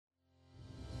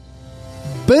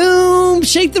Boom!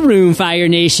 Shake the room, Fire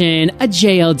Nation. A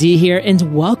JLD here,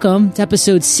 and welcome to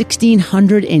episode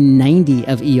 1690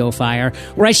 of EO Fire,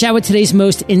 where I chat with today's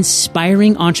most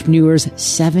inspiring entrepreneurs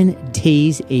 7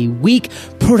 days a week.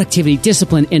 Productivity,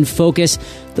 discipline, and focus.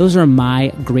 Those are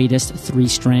my greatest 3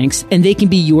 strengths, and they can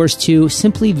be yours too.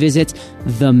 Simply visit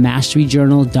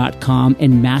themasteryjournal.com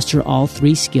and master all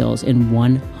 3 skills in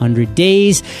 100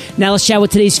 days. Now let's chat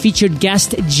with today's featured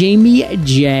guest, Jaime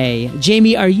Jay.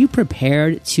 Jaime, are you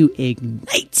prepared to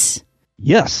ignite?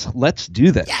 Yes, let's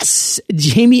do this. Yes!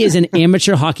 Jaime is an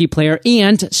amateur hockey player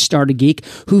and starter geek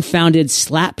who founded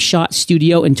Slapshot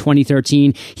Studio in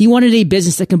 2013. He wanted a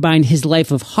business that combined his life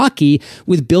of hockey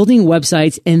with building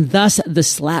websites, and thus the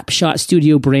Slapshot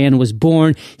Studio brand was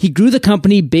born. He grew the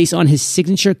company based on his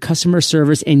signature customer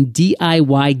service and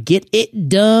DIY get it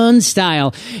done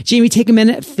style. Jaime, take a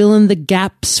minute, fill in the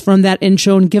gaps from that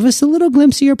intro, and give us a little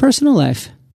glimpse of your personal life.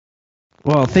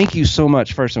 Well, thank you so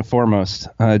much, first and foremost,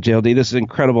 JLD. This is an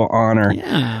incredible honor.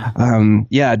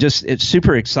 Yeah. It's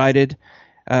super excited.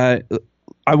 I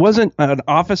wasn't an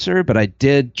officer, but I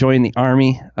did join the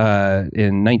Army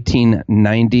in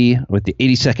 1990 with the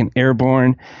 82nd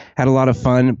Airborne. Had a lot of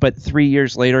fun, but 3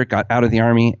 years later, got out of the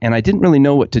Army, and I didn't really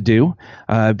know what to do.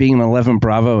 Being an 11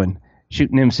 Bravo and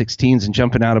shooting M16s and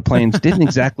jumping out of planes didn't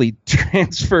exactly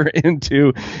transfer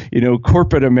into,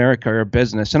 corporate America or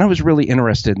business. And I was really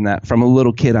interested in that from a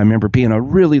little kid. I remember being a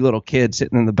really little kid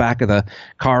sitting in the back of the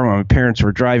car when my parents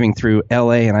were driving through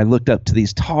LA, and I looked up to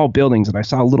these tall buildings and I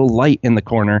saw a little light in the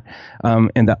corner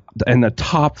in the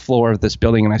top floor of this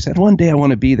building. And I said, one day I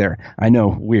want to be there. I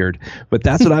know, weird, but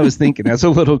that's what I was thinking as a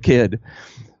little kid.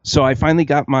 So I finally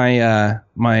got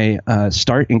my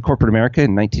start in corporate America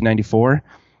in 1994.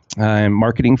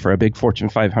 Marketing for a big Fortune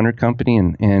 500 company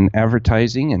and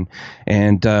advertising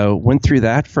and went through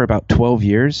that for about 12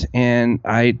 years. And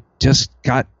I just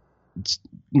got a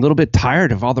little bit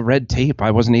tired of all the red tape.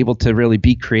 I wasn't able to really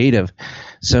be creative.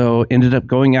 So ended up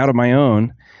going out on my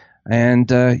own. And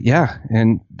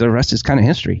and the rest is kind of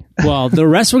history. Well, the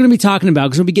rest we're going to be talking about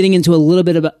because we'll be getting into a little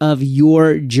bit of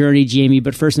your journey, Jaime.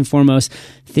 But first and foremost,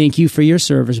 thank you for your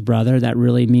service, brother. That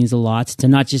really means a lot to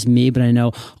not just me, but I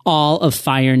know all of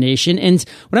Fire Nation. And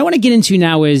what I want to get into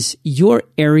now is your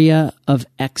area of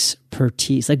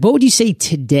expertise. Like, what would you say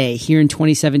today, here in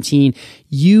 2017,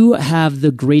 you have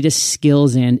the greatest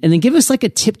skills in? And then give us like a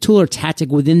tip, tool, or tactic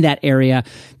within that area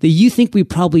that you think we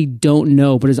probably don't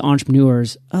know, but as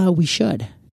entrepreneurs, we should.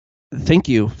 Thank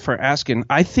you for asking.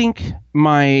 I think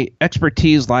my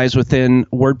expertise lies within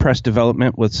WordPress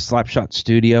development with Slapshot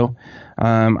Studio.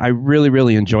 I really,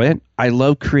 really enjoy it. I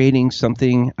love creating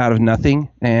something out of nothing,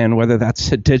 and whether that's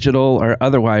digital or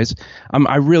otherwise,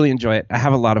 I really enjoy it. I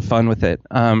have a lot of fun with it.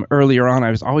 Earlier on, I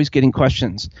was always getting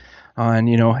questions on,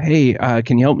 hey,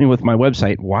 can you help me with my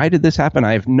website? Why did this happen?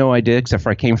 I have no idea, except for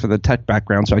I came from the tech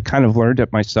background, so I kind of learned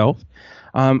it myself.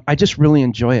 I just really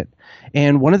enjoy it.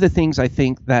 And one of the things I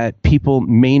think that people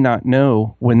may not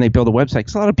know when they build a website,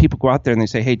 because a lot of people go out there and they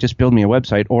say, hey, just build me a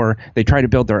website, or they try to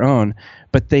build their own,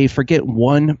 but they forget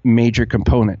one major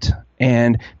component.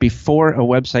 And before a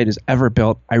website is ever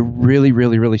built, I really,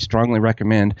 really, really strongly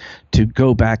recommend to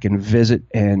go back and visit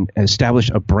and establish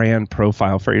a brand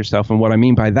profile for yourself. And what I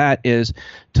mean by that is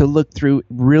to look through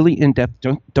really in-depth.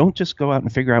 Don't just go out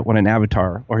and figure out what an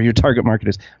avatar or your target market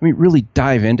is. I mean, really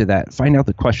dive into that. Find out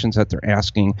the questions that they're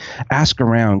asking. Ask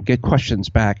around. Get questions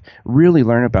back. Really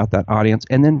learn about that audience,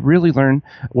 and then really learn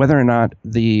whether or not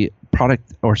the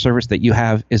product or service that you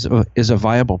have is a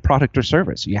viable product or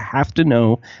service. You have to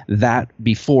know that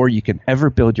before you can ever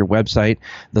build your website.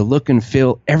 The look and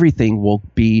feel, everything will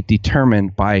be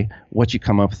determined by what you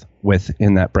come up with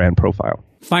in that brand profile.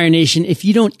 Fire Nation, if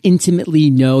you don't intimately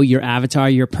know your avatar,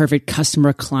 your perfect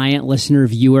customer, client, listener,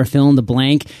 viewer, fill in the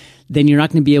blank, then you're not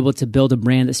going to be able to build a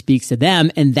brand that speaks to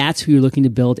them. And that's who you're looking to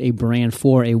build a brand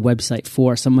for, a website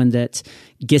for, someone that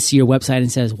gets to your website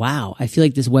and says, wow, I feel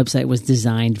like this website was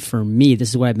designed for me. This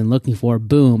is what I've been looking for.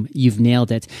 Boom, you've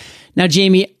nailed it. Now,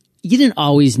 Jaime, you didn't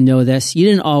always know this. You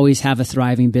didn't always have a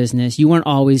thriving business. You weren't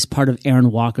always part of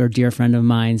Aaron Walker, dear friend of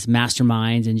mine's,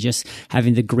 masterminds, and just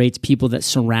having the great people that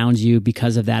surround you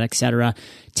because of that, etc.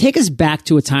 Take us back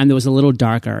to a time that was a little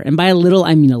darker. And by a little,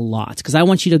 I mean a lot, because I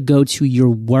want you to go to your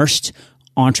worst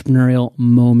entrepreneurial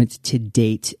moment to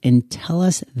date and tell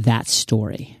us that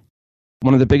story.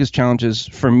 One of the biggest challenges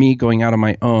for me going out on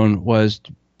my own was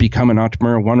to become an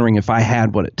entrepreneur, wondering if I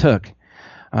had what it took.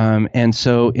 And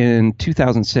so in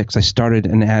 2006, I started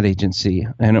an ad agency,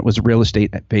 and it was a real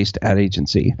estate-based ad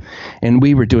agency, and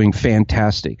we were doing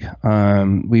fantastic.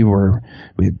 We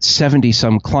had 70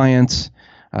 some clients.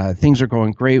 Things are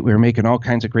going great. We were making all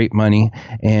kinds of great money.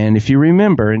 And if you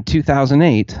remember, in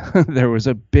 2008, there was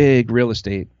a big real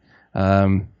estate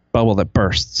bubble that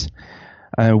bursts.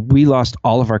 We lost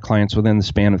all of our clients within the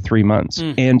span of 3 months.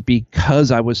 And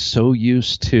because I was so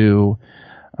used to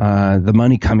the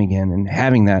money coming in and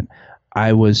having that,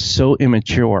 I was so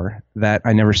immature that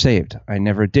I never saved. I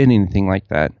never did anything like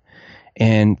that.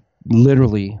 And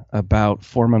literally about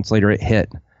 4 months later, it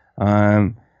hit.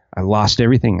 I lost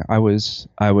everything. I was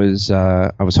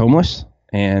homeless,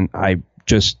 and I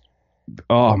just,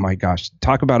 oh my gosh,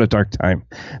 talk about a dark time.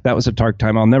 That was a dark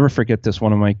time. I'll never forget this.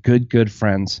 One of my good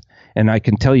friends, and I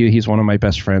can tell you he's one of my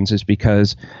best friends, is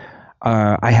because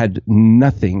I had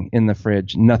nothing in the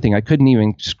fridge, nothing. I couldn't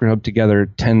even scrub together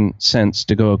 10 cents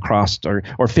to go across,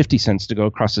 or 50 cents to go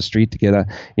across the street to get a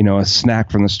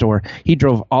snack from the store. He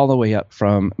drove all the way up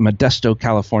from Modesto,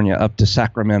 California, up to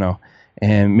Sacramento,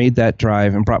 and made that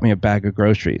drive and brought me a bag of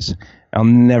groceries. I'll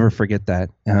never forget that.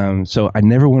 So I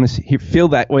never want to feel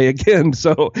that way again.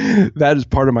 So that is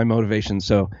part of my motivation.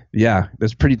 So yeah,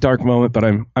 that's a pretty dark moment, but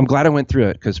I'm glad I went through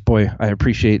it, because boy, I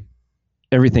appreciate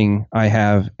everything I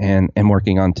have and am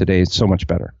working on today is so much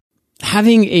better.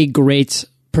 Having a great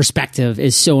perspective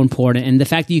is so important. And the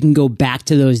fact that you can go back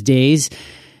to those days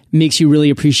makes you really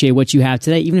appreciate what you have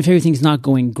today. Even if everything's not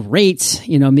going great,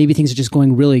 maybe things are just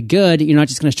going really good. You're not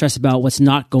just going to stress about what's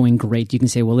not going great. You can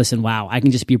say, well, listen, wow, I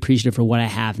can just be appreciative for what I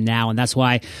have now. And that's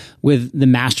why with the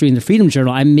Mastery and the Freedom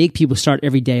Journal, I make people start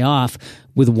every day off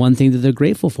with one thing that they're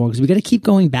grateful for, because we got to keep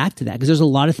going back to that, because there's a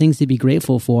lot of things to be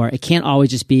grateful for. It can't always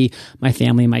just be my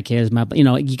family and my kids,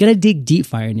 you got to dig deep,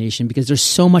 Fire Nation, because there's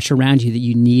so much around you that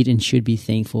you need and should be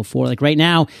thankful for. Like right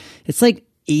now, it's like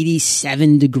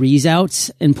 87 degrees out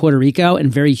in Puerto Rico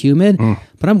and very humid,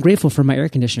 but I'm grateful for my air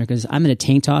conditioner, because I'm in a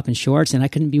tank top and shorts and I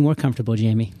couldn't be more comfortable,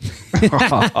 Jamie.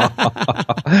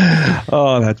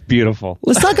 Oh, that's beautiful.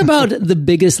 Let's talk about the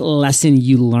biggest lesson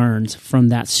you learned from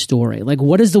that story. Like,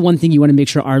 what is the one thing you want to make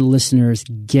sure our listeners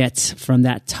get from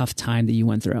that tough time that you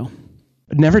went through?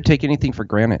 Never take anything for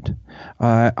granted.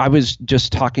 I was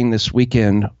just talking this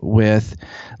weekend with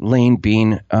Lane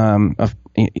Bean.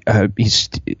 He's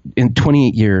in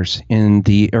 28 years in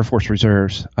the Air Force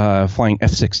Reserves, flying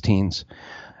F-16s.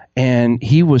 And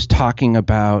he was talking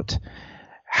about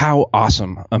how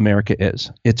awesome America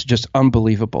is. It's just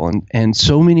unbelievable. And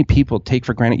so many people take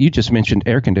for granted. You just mentioned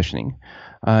air conditioning.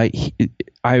 I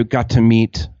got to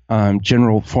meet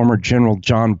former General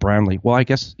John Bradley. Well, I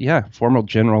guess, yeah, former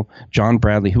General John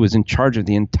Bradley, who was in charge of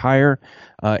the entire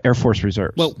Air Force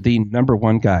Reserves, the number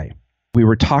one guy. We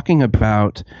were talking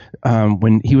about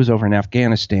when he was over in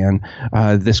Afghanistan,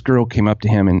 this girl came up to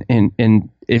him, and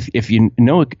if you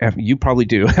know, you probably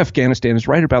do, Afghanistan is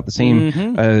right about the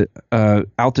same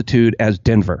altitude as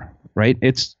Denver. Right?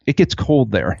 It gets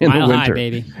cold there in the winter. High,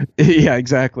 baby. Yeah,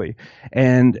 exactly.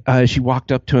 And she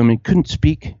walked up to him and couldn't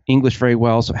speak English very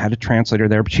well, so had a translator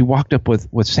there. But she walked up with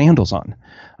sandals on.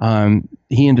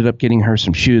 He ended up getting her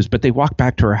some shoes, but they walked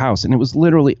back to her house, and it was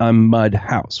literally a mud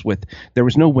house there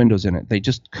was no windows in it. They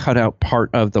just cut out part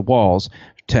of the walls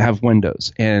to have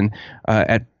windows. And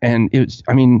it was,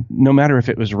 no matter if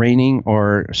it was raining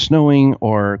or snowing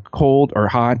or cold or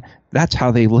hot, that's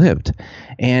how they lived.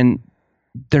 And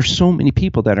there's so many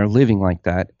people that are living like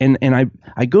that. And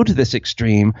I go to this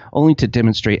extreme only to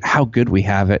demonstrate how good we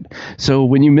have it. So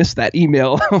when you miss that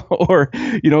email or,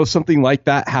 something like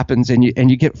that happens and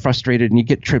you get frustrated and you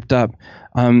get tripped up,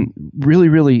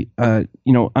 really,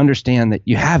 understand that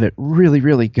you have it really,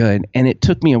 really good. And it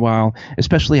took me a while,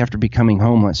 especially after becoming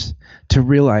homeless, to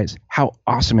realize how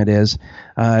awesome it is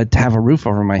to have a roof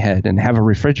over my head and have a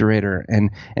refrigerator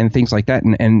and things like that.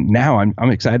 And now I'm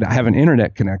excited to have an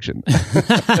internet connection.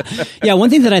 Yeah,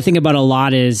 one thing that I think about a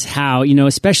lot is how,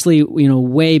 especially,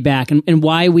 way back and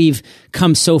why we've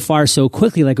come so far so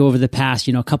quickly, like over the past,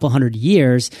 a couple hundred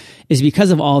years, is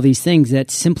because of all these things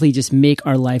that simply just make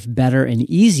our life better and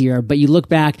easier. But you look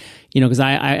back, because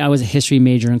I was a history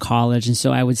major in college, and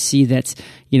so I would see that,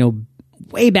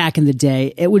 way back in the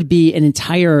day, it would be an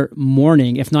entire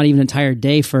morning, if not even an entire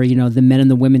day, for the men and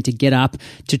the women to get up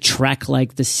to trek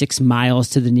like the 6 miles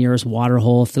to the nearest water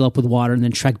hole, fill up with water, and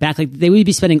then trek back. Like they would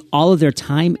be spending all of their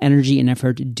time, energy, and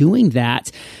effort doing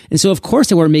that. And so, of course,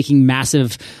 they were making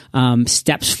massive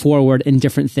steps forward in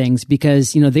different things,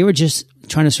 because they were just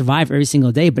trying to survive every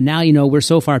single day. But now, we're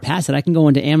so far past it. I can go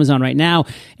into Amazon right now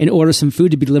and order some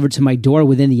food to be delivered to my door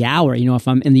within the hour. If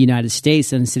I'm in the United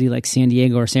States in a city like San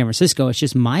Diego or San Francisco, it's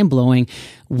just mind blowing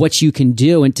what you can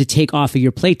do and to take off of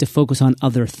your plate to focus on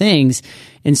other things.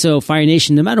 And so Fire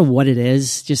Nation, no matter what it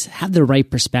is, just have the right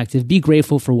perspective, be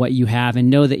grateful for what you have, and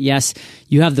know that yes,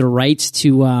 you have the right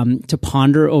to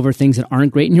ponder over things that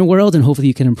aren't great in your world, and hopefully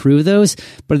you can improve those.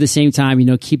 But at the same time,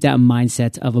 keep that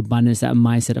mindset of abundance, that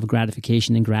mindset of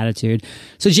gratification and gratitude.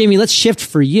 So Jamie, let's shift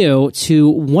for you to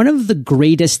one of the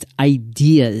greatest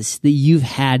ideas that you've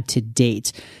had to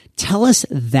date. Tell us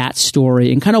that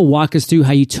story and kind of walk us through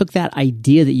how you took that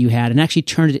idea that you had and actually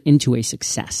turned it into a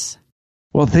success.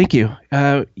 Well, thank you.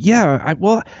 I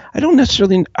don't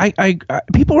necessarily.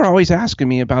 People are always asking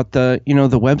me about the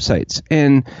websites,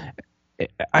 and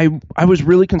I was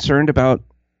really concerned about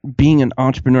being an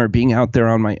entrepreneur, being out there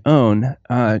on my own,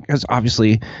 because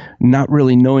obviously not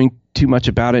really knowing too much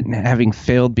about it and having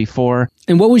failed before.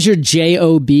 And what was your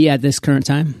job at this current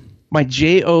time? My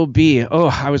job. Oh,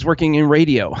 I was working in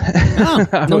radio.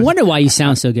 Oh, no wonder why you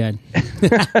sound so good.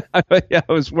 Yeah,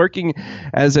 I was working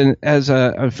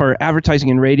for advertising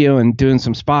in radio and doing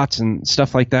some spots and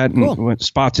stuff like that. Cool. And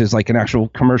spots is like an actual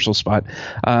commercial spot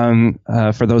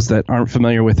for those that aren't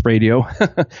familiar with radio.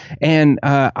 And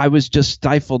I was just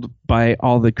stifled by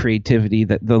all the creativity,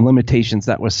 the limitations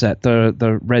that was set,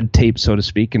 the red tape, so to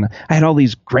speak. And I had all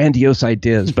these grandiose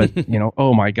ideas, but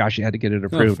oh my gosh, you had to get it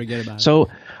approved. Forget about it. So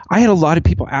I had a lot of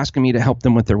people asking me to help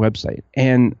them with their website,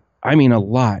 and I mean a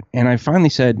lot. And I finally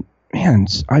said, man,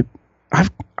 I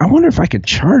wonder if I could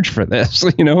charge for this,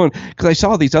 because I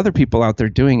saw these other people out there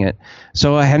doing it.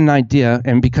 So I had an idea,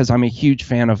 and because I'm a huge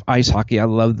fan of ice hockey, I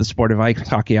love the sport of ice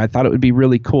hockey, I thought it would be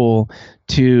really cool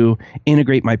to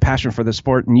integrate my passion for the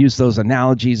sport and use those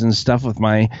analogies and stuff with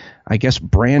my, I guess,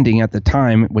 branding at the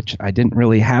time, which I didn't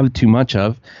really have too much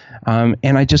of.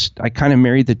 And I kind of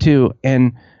married the two,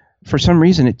 and for some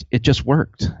reason, it just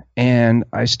worked. And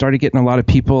I started getting a lot of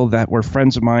people that were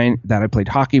friends of mine that I played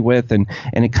hockey with, and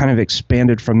it kind of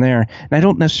expanded from there. And I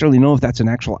don't necessarily know if that's an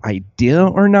actual idea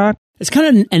or not. It's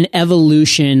kind of an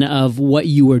evolution of what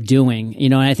you were doing,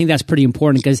 and I think that's pretty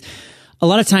important because a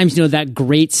lot of times, that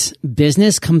great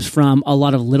business comes from a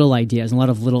lot of little ideas and a lot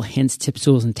of little hints, tips,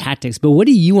 tools, and tactics. But what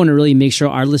do you want to really make sure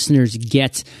our listeners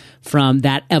get from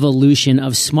that evolution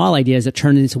of small ideas that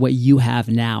turn into what you have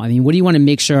now? I mean, what do you want to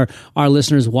make sure our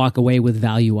listeners walk away with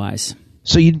value-wise?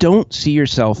 So you don't see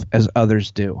yourself as others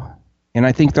do. And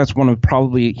I think that's one of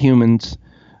probably humans'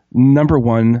 number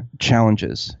one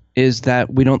challenges, is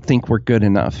that we don't think we're good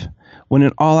enough, when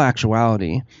in all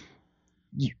actuality,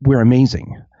 we're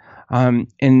amazing.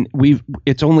 And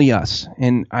it's only us.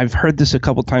 And I've heard this a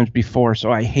couple times before,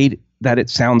 so I hate that it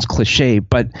sounds cliche,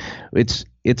 but it's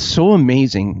so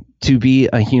amazing to be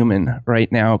a human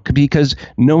right now, because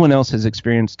no one else has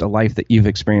experienced a life that you've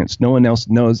experienced. No one else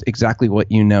knows exactly what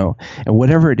you know. And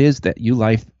whatever it is that you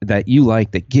like,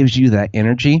 that gives you that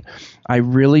energy, I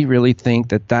really, really think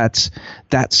that that's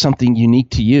something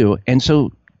unique to you. And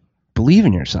so believe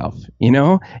in yourself,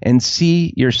 and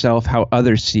see yourself how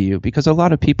others see you, because a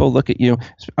lot of people look at you.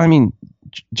 I mean,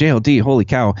 JLD, holy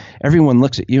cow, everyone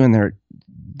looks at you and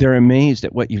they're amazed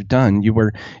at what you've done.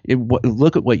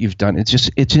 Look at what you've done.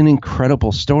 It's an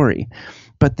incredible story.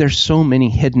 But there's so many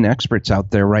hidden experts out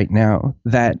there right now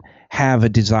that have a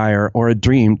desire or a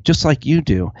dream just like you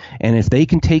do. And if they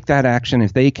can take that action,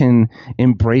 if they can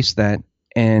embrace that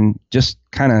and just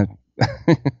kind of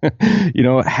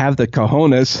have the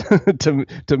cojones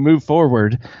to move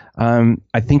forward,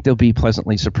 I think they'll be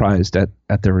pleasantly surprised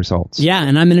at their results. Yeah,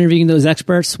 and I'm interviewing those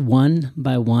experts one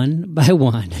by one by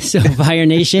one. So Fire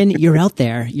Nation, you're out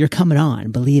there. You're coming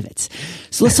on. Believe it.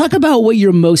 So let's talk about what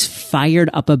you're most fired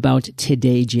up about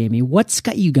today, Jamie. What's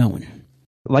got you going?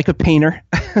 Like a painter,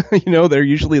 they're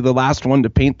usually the last one to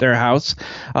paint their house,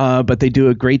 but they do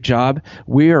a great job.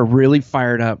 We are really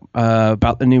fired up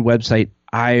about the new website.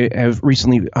 I have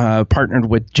recently partnered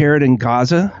with Jared and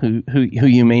Gaza, who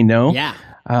you may know. Yeah.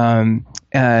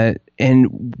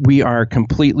 And we are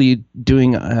completely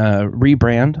doing a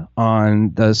rebrand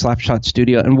on the Slapshot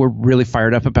Studio, and we're really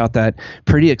fired up about that.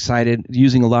 Pretty excited,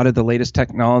 using a lot of the latest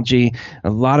technology, a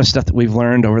lot of stuff that we've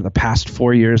learned over the past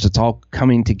 4 years. It's all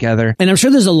coming together. And I'm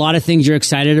sure there's a lot of things you're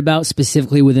excited about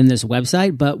specifically within this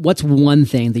website, but what's one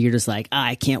thing that you're just like,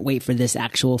 I can't wait for this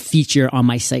actual feature on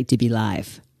my site to be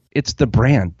live? It's the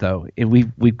brand, though.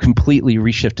 We've completely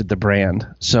reshifted the brand.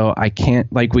 So I can't,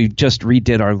 we just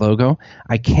redid our logo.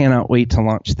 I cannot wait to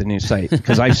launch the new site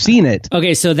because I've seen it.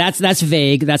 Okay, so that's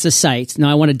vague. That's a site. Now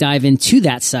I want to dive into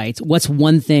that site. What's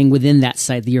one thing within that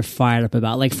site that you're fired up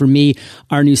about? Like for me,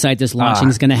 our new site that's launching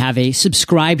is going to have a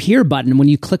subscribe here button. When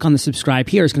you click on the subscribe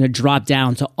here, it's going to drop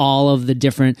down to all of the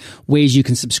different ways you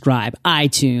can subscribe.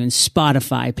 iTunes,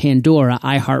 Spotify, Pandora,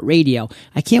 iHeartRadio.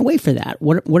 I can't wait for that.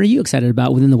 What are you excited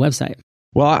about within the website?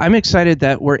 Well, I'm excited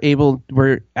that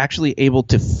we're actually able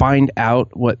to find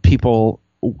out what people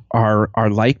are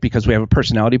like, because we have a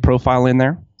personality profile in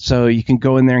there. So you can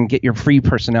go in there and get your free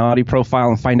personality profile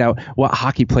and find out what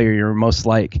hockey player you're most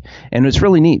like. And it's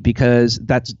really neat because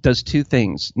that does two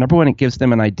things. Number one, it gives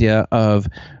them an idea of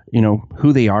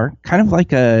who they are, kind of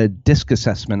like a disc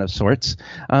assessment of sorts.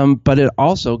 But it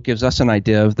also gives us an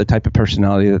idea of the type of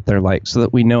personality that they're like, so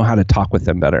that we know how to talk with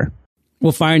them better.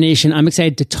 Well, Fire Nation, I'm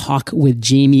excited to talk with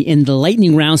Jaime in the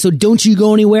lightning round, so don't you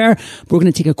go anywhere. We're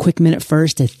going to take a quick minute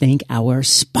first to thank our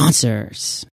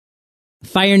sponsors.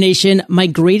 Fire Nation, my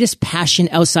greatest passion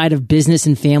outside of business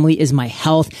and family is my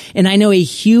health, and I know a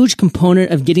huge component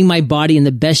of getting my body in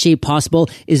the best shape possible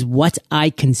is what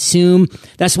I consume.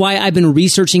 That's why I've been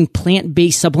researching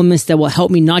plant-based supplements that will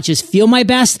help me not just feel my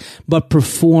best, but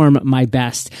perform my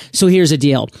best. So here's the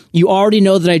deal. You already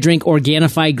know that I drink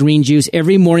Organifi green juice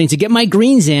every morning to get my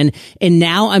greens in, and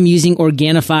now I'm using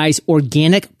Organifi's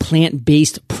organic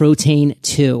plant-based protein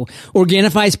too.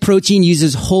 Organifi's protein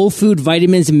uses whole food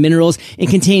vitamins and minerals and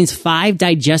contains 5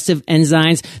 digestive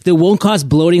enzymes that won't cause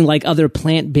bloating like other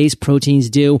plant-based proteins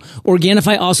do.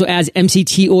 Organifi also adds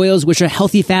MCT oils, which are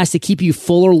healthy fats to keep you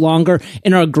fuller longer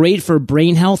and are great for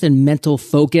brain health and mental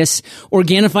focus.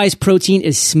 Organifi's protein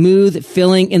is smooth,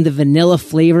 filling, and the vanilla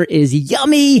flavor is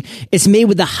yummy. It's made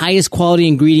with the highest quality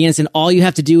ingredients, and all you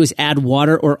have to do is add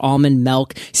water or almond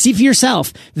milk. See for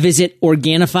yourself. Visit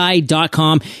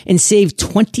Organifi.com and save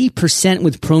 20%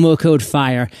 with promo code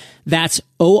FIRE. That's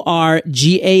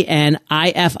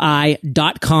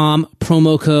ORGANIFI.com,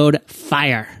 promo code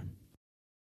FIRE.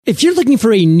 If you're looking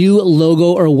for a new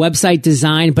logo or website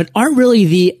design, but aren't really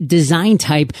the design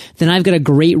type, then I've got a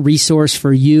great resource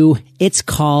for you. It's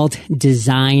called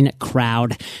Design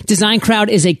Crowd. Design Crowd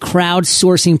is a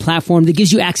crowdsourcing platform that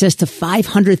gives you access to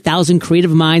 500,000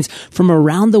 creative minds from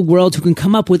around the world who can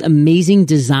come up with amazing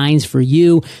designs for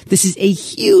you. This is a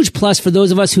huge plus for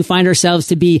those of us who find ourselves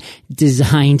to be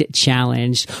design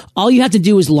challenged. All you have to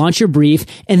do is launch your brief,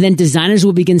 and then designers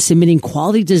will begin submitting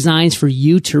quality designs for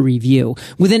you to review.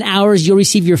 Within hours, you'll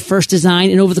receive your first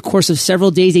design, and over the course of several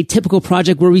days, a typical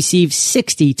project will receive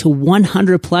 60 to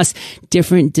 100 plus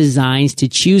different designs to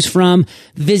choose from.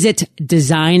 Visit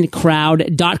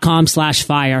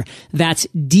designcrowd.com/fire. That's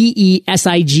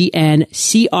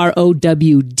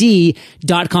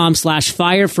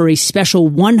DESIGNCROWD.com/fire for a special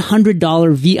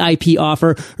 $100 VIP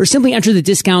offer, or simply enter the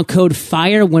discount code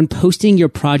FIRE when posting your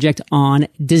project on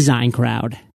Design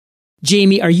Crowd.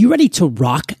 Jaime, are you ready to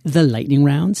rock the lightning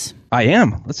rounds? I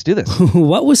am. Let's do this.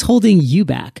 What was holding you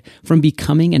back from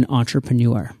becoming an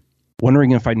entrepreneur?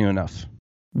 Wondering if I knew enough.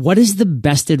 What is the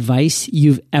best advice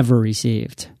you've ever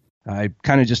received? I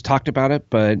kind of just talked about it,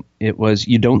 but it was,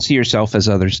 you don't see yourself as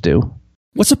others do.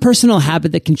 What's a personal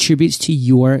habit that contributes to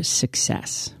your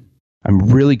success? I'm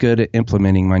really good at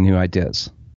implementing my new ideas.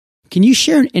 Can you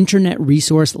share an internet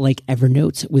resource like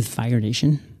Evernote with Fire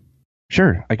Nation?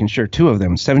 Sure, I can share 2 of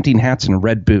them, 17 Hats and a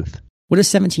Red Booth. What is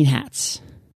 17 Hats?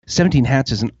 17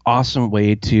 Hats is an awesome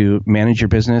way to manage your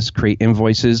business, create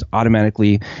invoices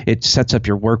automatically. It sets up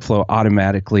your workflow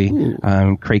automatically,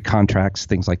 create contracts,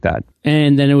 things like that.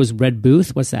 And then it was Red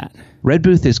Booth. What's that? Red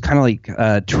Booth is kind of like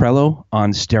Trello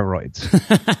on steroids.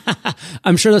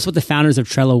 I'm sure that's what the founders of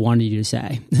Trello wanted you to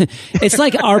say. It's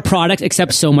like our product,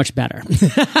 except so much better.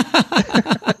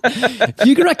 If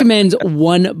you could recommend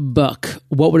one book,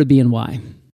 what would it be and why?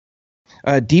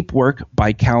 Deep Work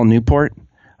by Cal Newport.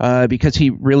 Because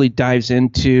he really dives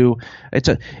into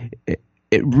it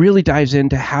really dives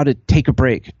into how to take a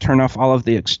break, turn off all of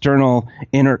the external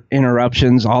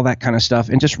interruptions, all that kind of stuff,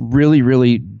 and just really,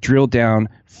 really drill down,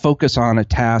 focus on a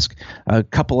task, a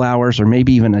couple hours or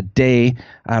maybe even a day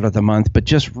out of the month, but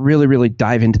just really, really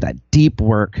dive into that deep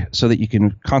work so that you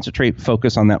can concentrate,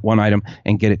 focus on that one item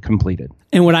and get it completed.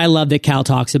 And what I love that Cal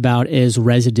talks about is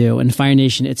residue. And Fire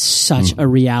Nation, it's such a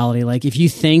reality. Like if you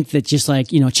think that just like,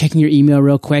 checking your email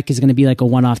real quick is going to be like a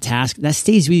one-off task, that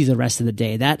stays with you the rest of the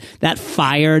day. That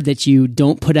fire that you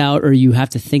don't put out, or you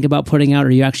have to think about putting out, or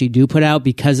you actually do put out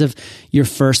because of your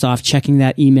first off checking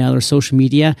that email or social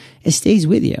media, it stays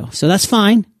with you. So that's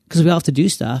fine, because we all have to do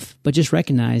stuff, but just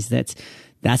recognize that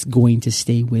that's going to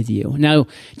stay with you. Now,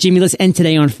 Jaime, let's end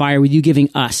today on fire with you giving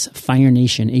us, Fire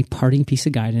Nation, a parting piece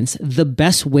of guidance, the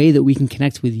best way that we can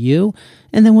connect with you,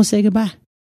 and then we'll say goodbye.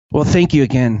 Well, thank you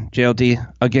again, JLD.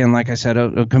 Again, like I said,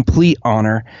 a complete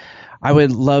honor. I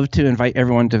would love to invite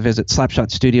everyone to visit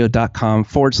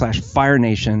slapshotstudio.com/Fire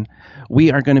Nation.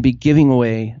 We are going to be giving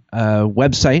away a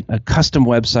website, a custom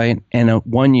website, and a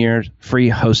 1-year free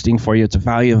hosting for you. It's a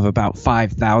value of about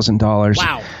 $5,000.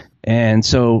 Wow. And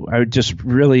so I would just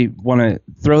really want to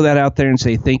throw that out there and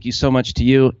say thank you so much to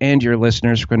you and your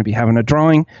listeners. We're going to be having a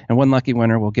drawing, and one lucky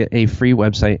winner will get a free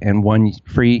website and 1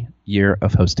 free year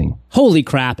of hosting. Holy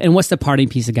crap. And what's the parting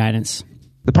piece of guidance?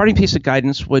 The parting piece of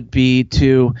guidance would be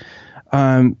to,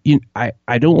 I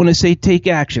don't want to say take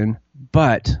action,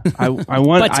 but I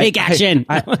want but take action.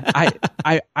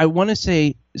 I want to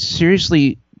say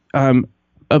seriously,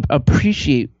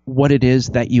 appreciate what it is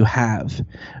that you have.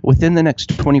 Within the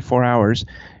next 24 hours,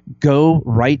 go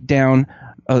write down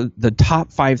the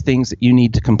top 5 things that you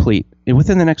need to complete. And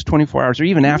within the next 24 hours, or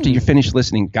even after you finish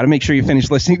listening. Got to make sure you finish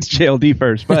listening to JLD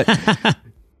first. But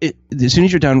as soon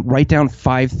as you're done, write down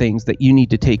 5 things that you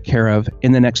need to take care of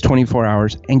in the next 24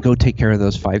 hours and go take care of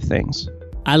those 5 things.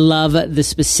 I love the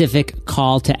specific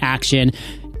call to action.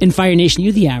 In Fire Nation,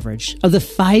 you're the average of the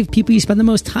 5 people you spend the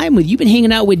most time with. You've been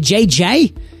hanging out with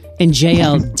JJ and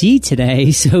JLD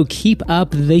today, so keep up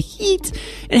the heat.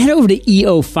 And head over to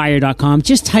eofire.com.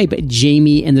 Just type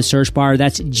Jamie in the search bar.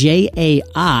 That's Jaime,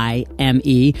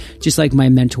 just like my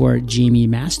mentor Jamie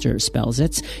Master spells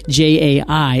it,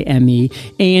 Jaime.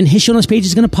 And his show notes page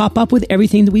is going to pop up with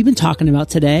everything that we've been talking about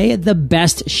today. The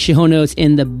best show notes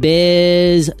in the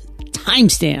biz,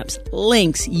 timestamps,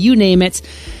 links, you name it.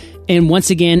 And once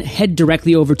again, head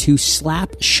directly over to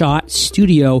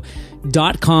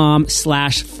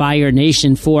slapshotstudio.com/Fire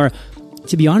Nation for,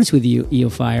 to be honest with you,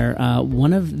 EOFire,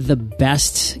 one of the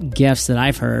best gifts that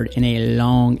I've heard in a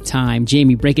long time.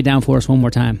 Jamie, break it down for us one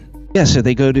more time. Yeah, so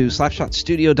they go to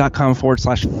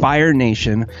slapshotstudio.com/Fire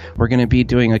Nation. We're going to be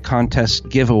doing a contest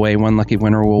giveaway. One lucky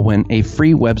winner will win a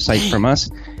free website from us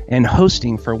and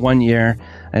hosting for 1 year.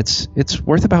 It's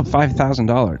worth about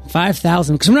 $5,000.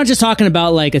 $5,000, because we're not just talking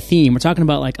about like a theme. We're talking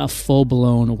about like a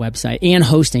full-blown website and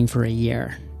hosting for a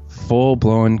year.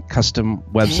 Full-blown custom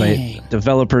website. Dang.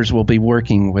 Developers will be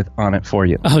working on it for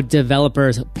you. Oh,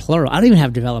 developers, plural. I don't even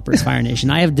have developers, Fire Nation.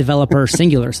 I have developer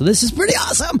singular, so this is pretty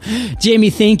awesome. Jamie,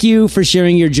 thank you for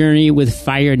sharing your journey with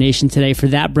Fire Nation today. For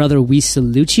that, brother, we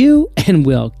salute you, and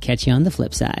we'll catch you on the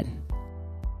flip side.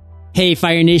 Hey,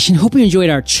 Fire Nation. Hope you enjoyed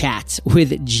our chat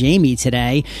with Jamie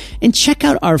today. And check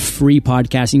out our free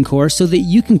podcasting course so that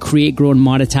you can create, grow, and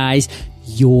monetize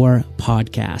your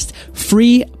podcast.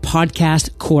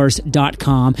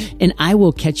 freepodcastcourse.com. And I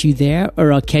will catch you there,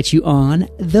 or I'll catch you on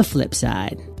the flip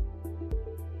side.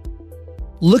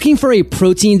 Looking for a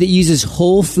protein that uses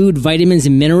whole food vitamins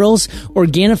and minerals?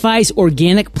 Organifi's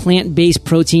organic plant-based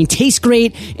protein tastes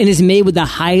great and is made with the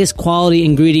highest quality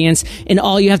ingredients, and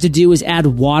all you have to do is add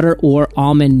water or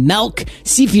almond milk.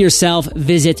 See for yourself.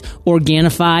 Visit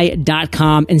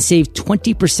Organifi.com and save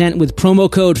 20% with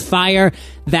promo code FIRE.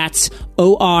 That's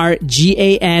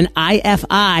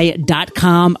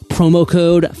ORGANIFI.com, promo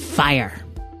code FIRE.